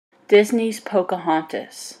Disney's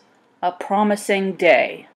Pocahontas, A Promising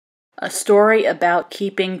Day. A story about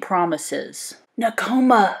keeping promises.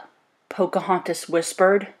 "Nakoma," Pocahontas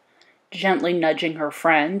whispered, gently nudging her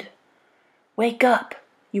friend. "Wake up!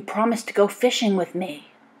 You promised to go fishing with me."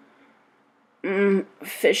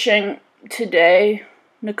 Fishing today,"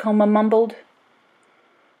 Nakoma mumbled.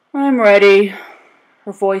 "I'm ready."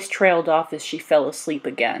 Her voice trailed off as she fell asleep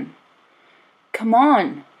again. "Come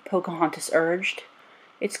on," Pocahontas urged.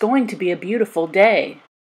 "It's going to be a beautiful day."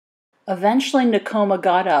 Eventually Nakoma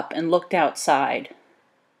got up and looked outside.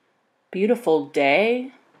 "Beautiful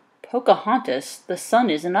day? Pocahontas, the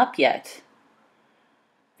sun isn't up yet."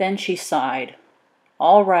 Then she sighed.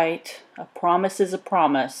 "All right, a promise is a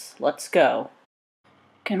promise. Let's go."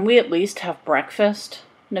 "Can we at least have breakfast?"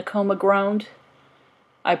 Nakoma groaned.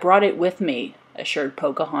 "I brought it with me," assured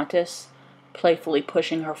Pocahontas, playfully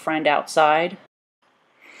pushing her friend outside.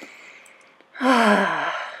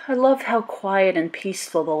 "I love how quiet and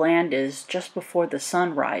peaceful the land is just before the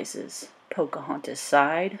sun rises," Pocahontas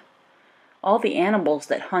sighed. "All the animals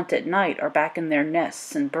that hunt at night are back in their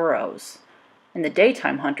nests and burrows, and the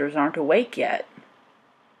daytime hunters aren't awake yet."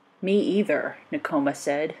 "Me either," Nakoma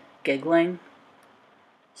said, giggling.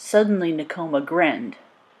 Suddenly Nakoma grinned.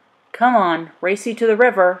 "Come on, race you to the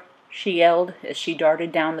river," she yelled as she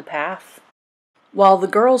darted down the path. While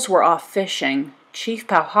the girls were off fishing, Chief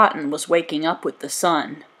Powhatan was waking up with the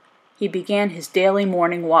sun. He began his daily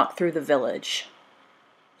morning walk through the village.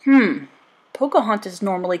 Pocahontas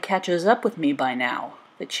normally catches up with me by now,"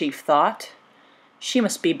 the chief thought. "She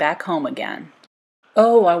must be back home again."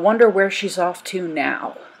 "Oh, I wonder where she's off to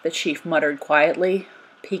now," the chief muttered quietly,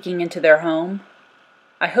 peeking into their home.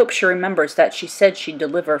 "I hope she remembers that she said she'd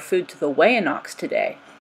deliver food to the Wayanoks today."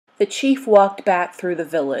 The chief walked back through the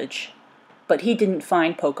village, but he didn't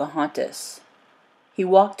find Pocahontas. He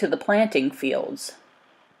walked to the planting fields,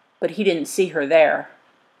 but he didn't see her there.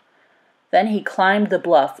 Then he climbed the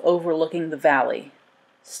bluff overlooking the valley.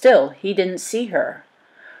 Still, he didn't see her.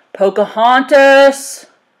 "Pocahontas!"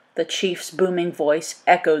 The chief's booming voice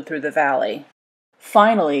echoed through the valley.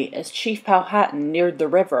 Finally, as Chief Powhatan neared the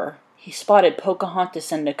river, he spotted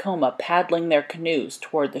Pocahontas and Nakoma paddling their canoes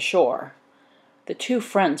toward the shore. The two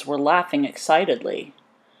friends were laughing excitedly.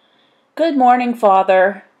 "Good morning,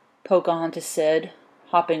 Father," Pocahontas said,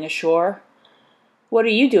 hopping ashore. "What are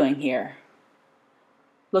you doing here?"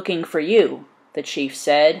 "Looking for you," the chief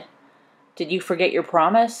said. "Did you forget your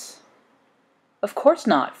promise?" "Of course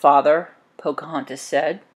not, Father," Pocahontas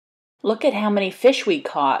said. "Look at how many fish we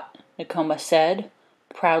caught," Nakoma said,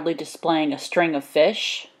 proudly displaying a string of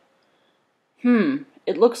fish.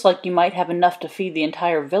 It looks like you might have enough to feed the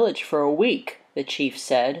entire village for a week," the chief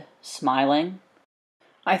said, smiling.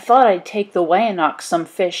 "I thought I'd take the Wayanoks some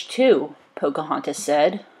fish too," Pocahontas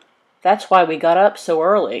said. "That's why we got up so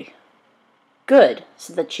early." "Good,"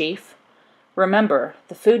 said the chief. "Remember,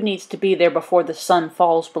 the food needs to be there before the sun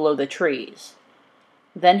falls below the trees."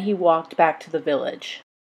 Then he walked back to the village.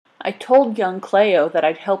 "I told young Cleo that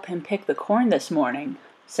I'd help him pick the corn this morning,"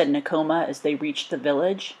 said Nakoma as they reached the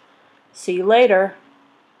village. "See you later."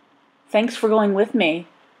 "Thanks for going with me,"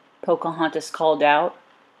 Pocahontas called out,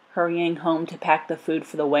 hurrying home to pack the food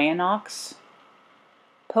for the Wayanoks.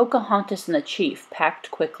 Pocahontas and the chief packed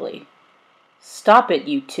quickly. "Stop it,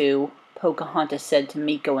 you two," Pocahontas said to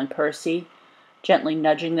Meeko and Percy, gently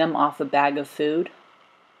nudging them off a bag of food.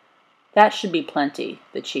 "That should be plenty,"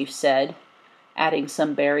 the chief said, adding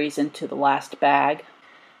some berries into the last bag.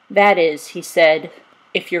 "That is," he said,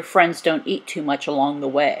 "if your friends don't eat too much along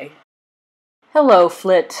the way." "Hello,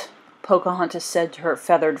 Flit," Pocahontas said to her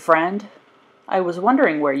feathered friend. "I was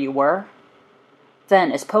wondering where you were."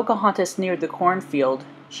 Then, as Pocahontas neared the cornfield,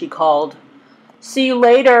 she called, "See you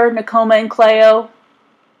later, Nakoma and Cleo."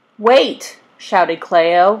 "Wait!" shouted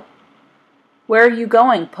Cleo. "Where are you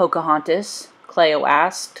going, Pocahontas?" Cleo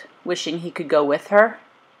asked, wishing he could go with her.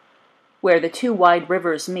 "Where the two wide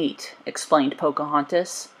rivers meet," explained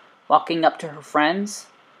Pocahontas, walking up to her friends.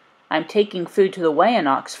 "I'm taking food to the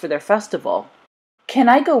Wayanoks for their festival." "Can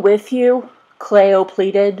I go with you?" Cleo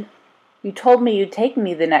pleaded. "You told me you'd take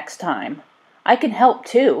me the next time. I can help,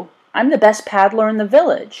 too. I'm the best paddler in the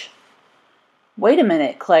village." "Wait a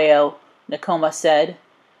minute, Cleo," Nakoma said.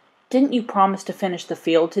 "Didn't you promise to finish the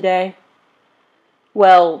field today?"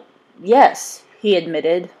 "Well, yes," he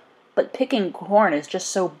admitted, "but picking corn is just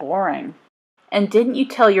so boring." "And didn't you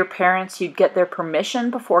tell your parents you'd get their permission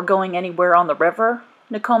before going anywhere on the river?"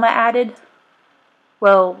 Nakoma added.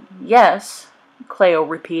 "Well, yes," Cleo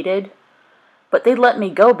repeated, "but they let me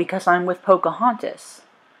go because I'm with Pocahontas.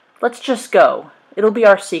 Let's just go. It'll be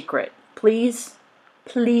our secret. Please?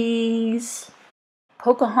 Please?"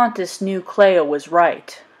 Pocahontas knew Cleo was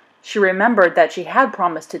right. She remembered that she had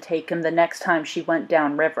promised to take him the next time she went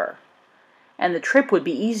downriver, and the trip would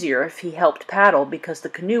be easier if he helped paddle because the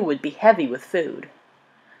canoe would be heavy with food.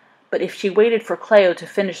 But if she waited for Cleo to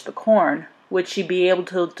finish the corn, would she be able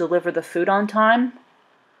to deliver the food on time?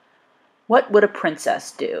 What would a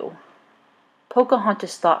princess do?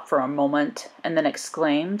 Pocahontas thought for a moment, and then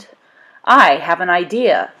exclaimed, "I have an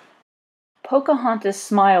idea!" Pocahontas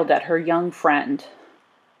smiled at her young friend.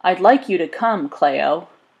 "I'd like you to come, Cleo.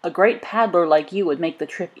 A great paddler like you would make the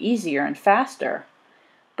trip easier and faster.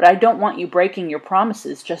 But I don't want you breaking your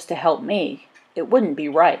promises just to help me. It wouldn't be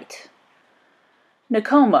right."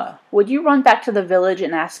 "Nakoma, would you run back to the village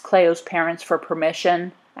and ask Cleo's parents for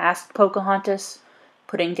permission?" asked Pocahontas,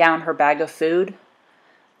 putting down her bag of food.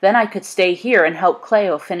 "Then I could stay here and help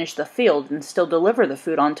Cleo finish the field and still deliver the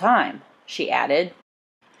food on time," she added.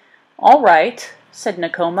 "All right," said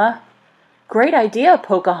Nakoma. "Great idea,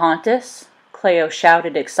 Pocahontas," Cleo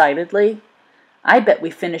shouted excitedly. "I bet we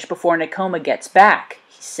finish before Nakoma gets back,"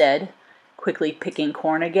 he said, quickly picking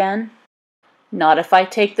corn again. "Not if I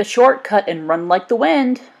take the shortcut and run like the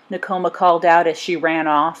wind," Nakoma called out as she ran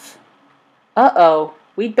off. "Uh-oh,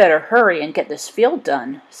 we'd better hurry and get this field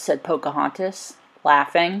done," said Pocahontas,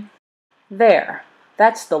 laughing. "There,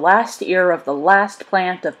 that's the last ear of the last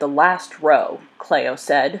plant of the last row," Cleo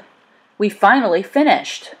said. "We finally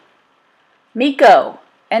finished." "Meeko,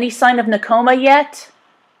 any sign of Nakoma yet?"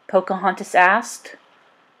 Pocahontas asked.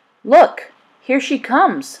 "Look, here she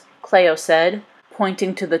comes," Cleo said,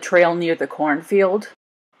 pointing to the trail near the cornfield.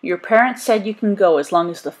 "Your parents said you can go as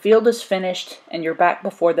long as the field is finished and you're back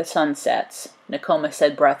before the sun sets," Nakoma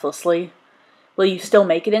said breathlessly. "Will you still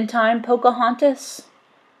make it in time, Pocahontas?"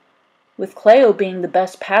 "With Cleo being the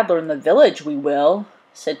best paddler in the village, we will,"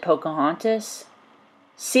 said Pocahontas.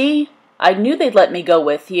 "See, I knew they'd let me go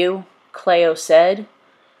with you," Cleo said.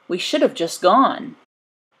 "We should have just gone."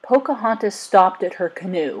 Pocahontas stopped at her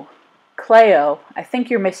canoe. "Cleo, I think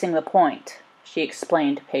you're missing the point," she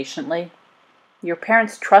explained patiently. "Your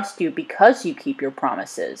parents trust you because you keep your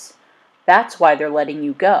promises. That's why they're letting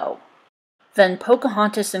you go." Then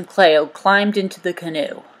Pocahontas and Cleo climbed into the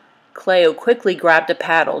canoe. Cleo quickly grabbed a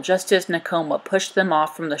paddle just as Nakoma pushed them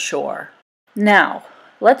off from the shore. "Now,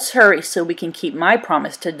 let's hurry so we can keep my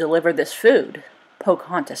promise to deliver this food,"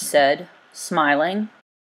 Pocahontas said, smiling.